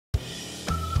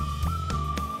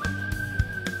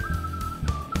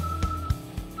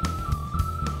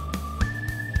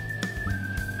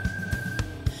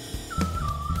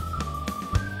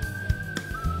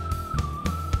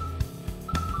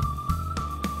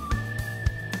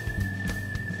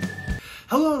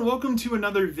Hello and welcome to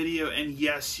another video, and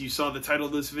yes, you saw the title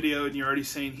of this video and you're already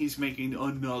saying he's making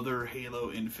another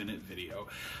Halo Infinite video.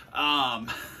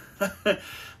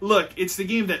 Look, it's the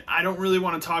game that I don't really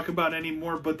want to talk about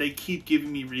anymore, but they keep giving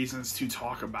me reasons to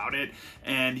talk about it,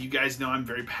 and you guys know I'm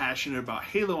very passionate about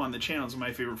Halo on the channel. It's one of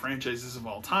my favorite franchises of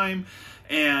all time,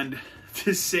 and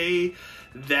to say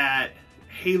that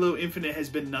Halo Infinite has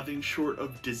been nothing short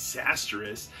of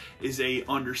disastrous is a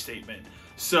understatement.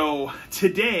 So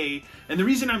today, and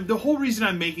the whole reason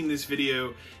I'm making this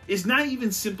video is not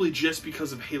even simply just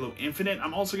because of Halo Infinite.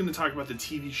 I'm also going to talk about the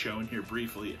TV show in here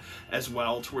briefly as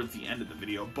well towards the end of the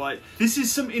video. But this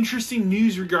is some interesting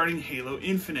news regarding Halo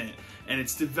Infinite and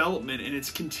its development and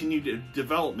its continued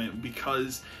development,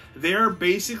 because they're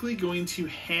basically going to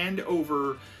hand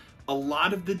over a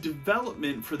lot of the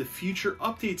development for the future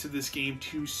updates of this game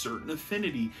to certain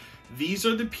Affinity. These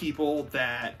are the people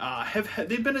that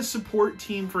they've been a support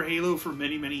team for Halo for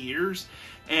many, many years.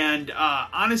 And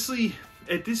honestly,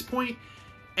 at this point,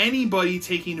 anybody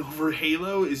taking over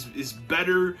Halo is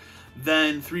better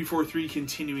than 343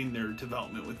 continuing their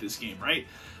development with this game, right?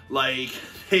 Like,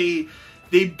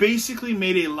 they basically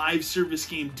made a live service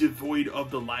game devoid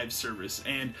of the live service.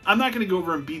 And I'm not going to go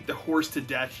over and beat the horse to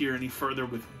death here any further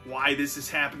with why this is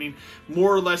happening.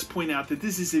 More or less point out that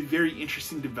this is a very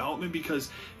interesting development because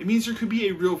it means there could be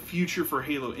a real future for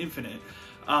Halo Infinite.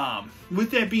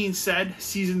 With that being said,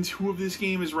 Season 2 of this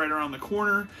game is right around the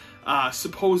corner.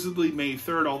 Supposedly May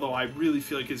 3rd, although I really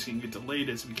feel like it's going to get delayed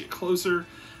as we get closer.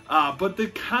 But the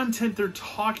content they're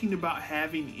talking about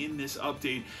having in this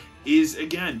update is,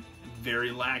 again,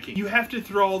 very lacking. You have to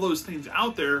throw all those things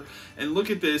out there and look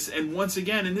at this, and once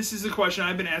again, and this is a question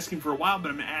I've been asking for a while,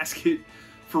 but I'm going to ask it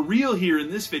for real here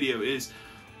in this video, is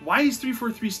why is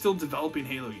 343 still developing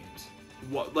Halo games?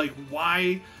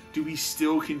 Why do we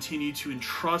still continue to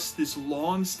entrust this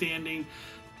long-standing,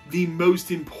 the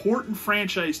most important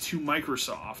franchise to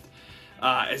Microsoft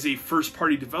as a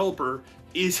first-party developer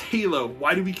is Halo?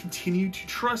 Why do we continue to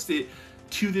trust it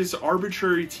to this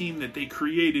arbitrary team that they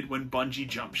created when Bungie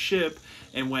jumped ship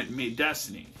and went and made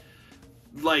Destiny?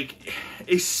 Like,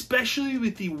 especially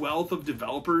with the wealth of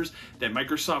developers that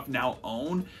Microsoft now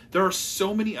own, there are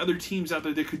so many other teams out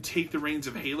there that could take the reins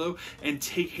of Halo and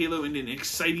take Halo in an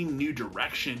exciting new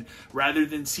direction rather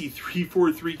than see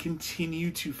 343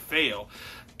 continue to fail.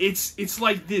 It's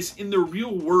like this. In the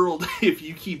real world, if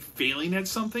you keep failing at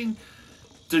something,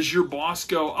 does your boss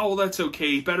go, oh, well, that's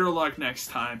okay, better luck next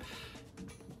time?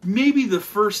 Maybe the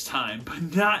first time, but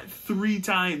not 3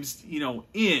 times,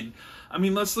 in. I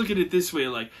mean, let's look at it this way.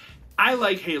 Like, I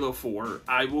like Halo 4.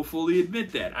 I will fully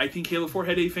admit that. I think Halo 4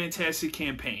 had a fantastic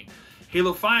campaign.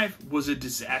 Halo 5 was a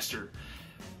disaster.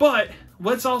 But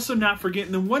let's also not forget,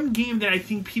 and the one game that I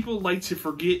think people like to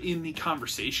forget in the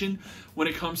conversation when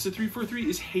it comes to 343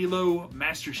 is Halo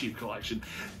Master Chief Collection.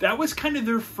 That was kind of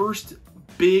their first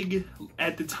big,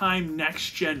 at the time,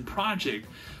 next-gen project,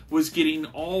 was getting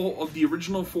all of the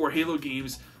original 4 Halo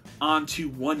games onto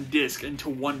one disc, into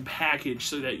one package,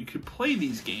 so that you could play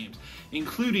these games,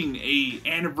 including a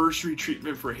anniversary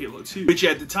treatment for Halo 2, which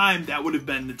at the time, that would have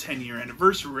been the 10-year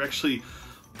anniversary. We're actually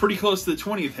pretty close to the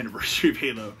 20th anniversary of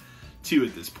Halo 2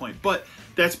 at this point, but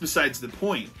that's besides the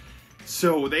point.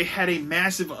 So they had a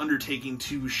massive undertaking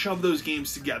to shove those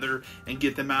games together and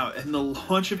get them out, and the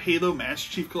launch of Halo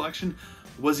Master Chief Collection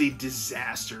was a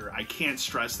disaster. I can't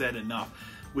stress that enough.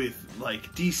 With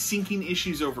like desyncing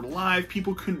issues over live,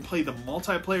 people couldn't play the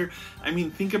multiplayer. I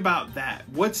mean, think about that.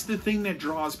 What's the thing that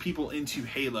draws people into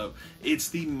Halo? It's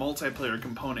the multiplayer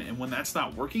component, and when that's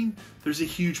not working, there's a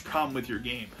huge problem with your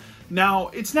game. Now,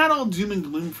 it's not all doom and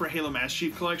gloom for Halo Master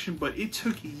Chief Collection, but it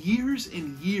took years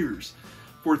and years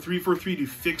for 343 to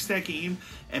fix that game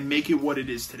and make it what it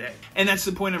is today. And that's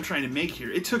the point I'm trying to make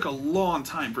here. It took a long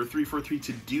time for 343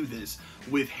 to do this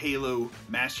with Halo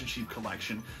Master Chief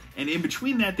Collection. And in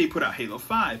between that, they put out Halo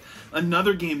 5,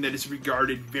 another game that is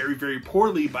regarded very, very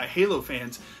poorly by Halo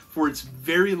fans for its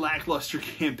very lackluster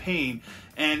campaign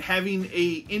and having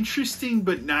a interesting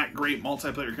but not great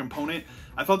multiplayer component.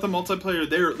 I thought the multiplayer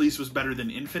there at least was better than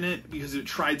Infinite because it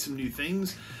tried some new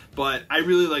things, but I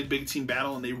really like Big Team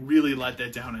Battle, and they really let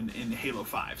that down in Halo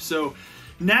 5. So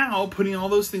now, putting all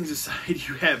those things aside,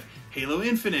 you have Halo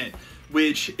Infinite,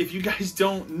 which, if you guys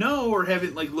don't know or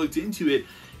haven't looked into it,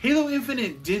 Halo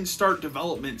Infinite didn't start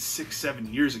development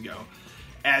 6-7 years ago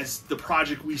as the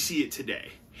project we see it today.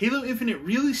 Halo Infinite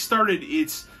really started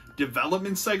its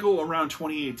development cycle around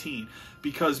 2018,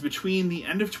 because between the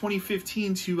end of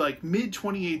 2015 to mid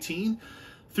 2018,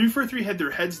 343 had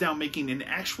their heads down making an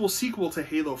actual sequel to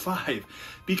Halo 5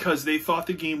 because they thought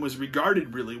the game was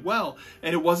regarded really well,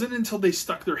 and it wasn't until they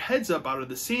stuck their heads up out of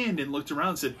the sand and looked around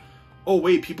and said, oh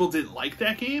wait, people didn't like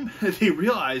that game, they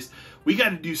realized we got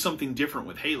to do something different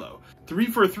with Halo.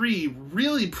 343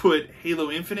 really put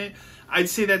Halo Infinite, I'd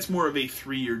say that's more of a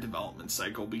 3-year development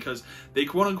cycle, because they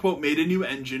quote-unquote made a new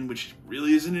engine, which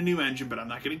really isn't a new engine, but I'm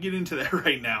not going to get into that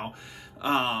right now.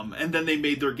 And then they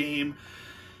made their game.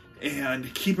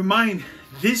 And keep in mind,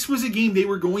 this was a game they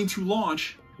were going to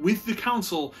launch with the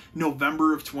console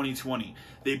November of 2020.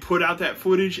 They put out that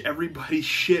footage, everybody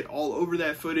shit all over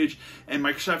that footage, and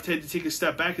Microsoft had to take a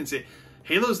step back and say,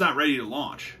 Halo's not ready to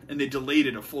launch. And they delayed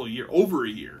it a full year, over a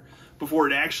year, before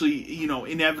it actually, you know,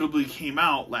 inevitably came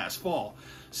out last fall.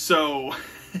 So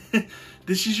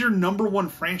this is your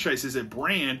 #1 franchise as a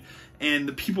brand, and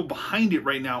the people behind it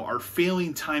right now are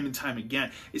failing time and time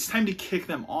again. It's time to kick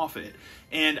them off it.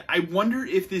 And I wonder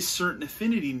if this certain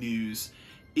Affinity news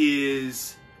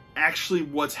is actually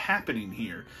what's happening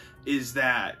here, is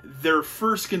that they're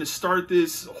first going to start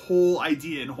this whole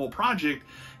idea and whole project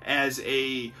as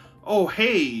a, oh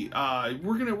hey,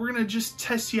 we're gonna just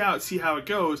test you out, see how it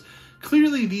goes.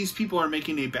 Clearly these people are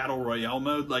making a battle royale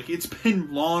mode. Like, it's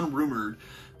been long rumored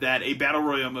that a battle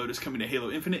royale mode is coming to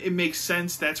Halo Infinite. It makes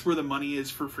sense. That's where the money is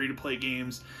for free to play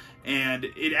games, and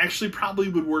it actually probably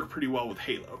would work pretty well with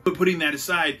Halo. But putting that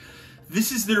aside,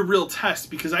 this is their real test,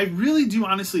 because I really do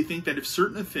honestly think that if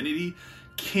certain Affinity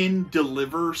can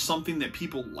deliver something that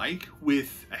people like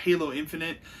with Halo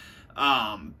Infinite,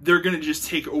 they're going to just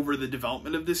take over the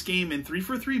development of this game, and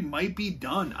 343 might be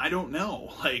done. I don't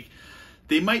know. Like,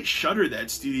 they might shutter that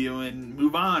studio and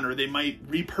move on, or they might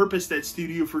repurpose that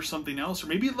studio for something else, or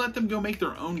maybe let them go make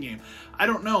their own game. I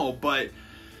don't know, but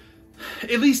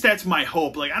at least that's my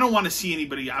hope. Like, I don't want to see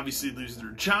anybody obviously lose their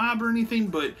job or anything,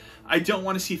 but I don't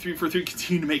want to see 343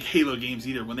 continue to make Halo games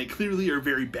either, when they clearly are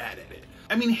very bad at it.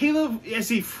 I mean, Halo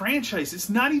as a franchise, it's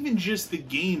not even just the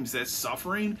games that's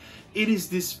suffering, it is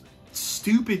this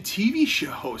stupid TV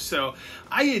show. So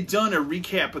I had done a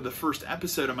recap of the first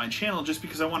episode of my channel just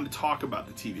because I wanted to talk about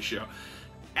the TV show.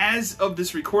 As of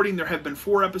this recording, there have been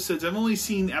 4 episodes. I've only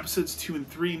seen episodes 2 and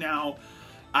 3 now.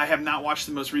 I have not watched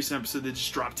the most recent episode that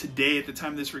just dropped today at the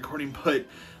time of this recording, but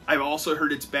I've also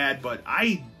heard it's bad. But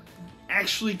I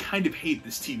actually kind of hate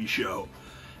this TV show,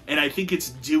 and I think it's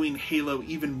doing Halo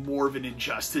even more of an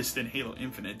injustice than Halo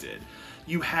Infinite did.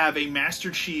 You have a Master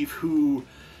Chief who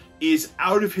is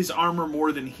out of his armor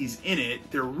more than he's in it.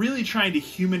 They're really trying to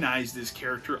humanize this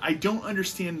character. I don't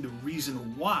understand the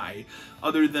reason why,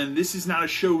 other than this is not a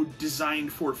show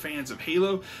designed for fans of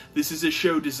Halo. This is a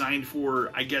show designed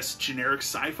for, I guess, generic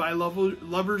sci-fi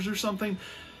lovers or something.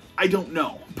 I don't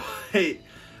know, but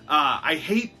I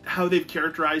hate how they've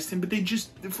characterized him, but they just,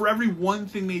 for every one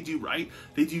thing they do right,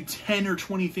 they do 10 or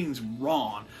 20 things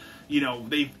wrong. You know,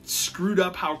 they've screwed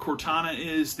up how Cortana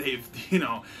is. They've, you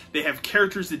know, they have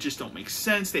characters that just don't make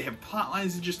sense. They have plot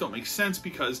lines that just don't make sense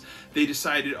because they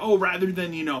decided, oh, rather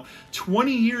than, you know,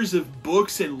 20 years of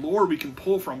books and lore we can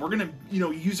pull from, we're going to, you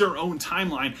know, use our own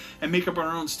timeline and make up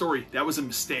our own story. That was a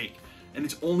mistake. And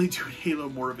it's only doing Halo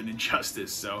more of an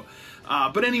injustice. So,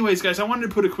 but anyways, guys, I wanted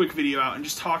to put a quick video out and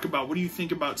just talk about what do you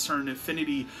think about certain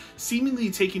Affinity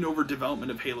seemingly taking over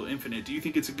development of Halo Infinite. Do you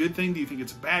think it's a good thing? Do you think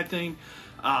it's a bad thing?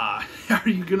 Are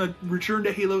you going to return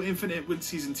to Halo Infinite when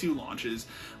Season 2 launches?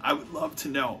 I would love to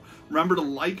know. Remember to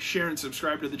like, share, and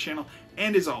subscribe to the channel.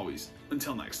 And as always,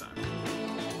 until next time.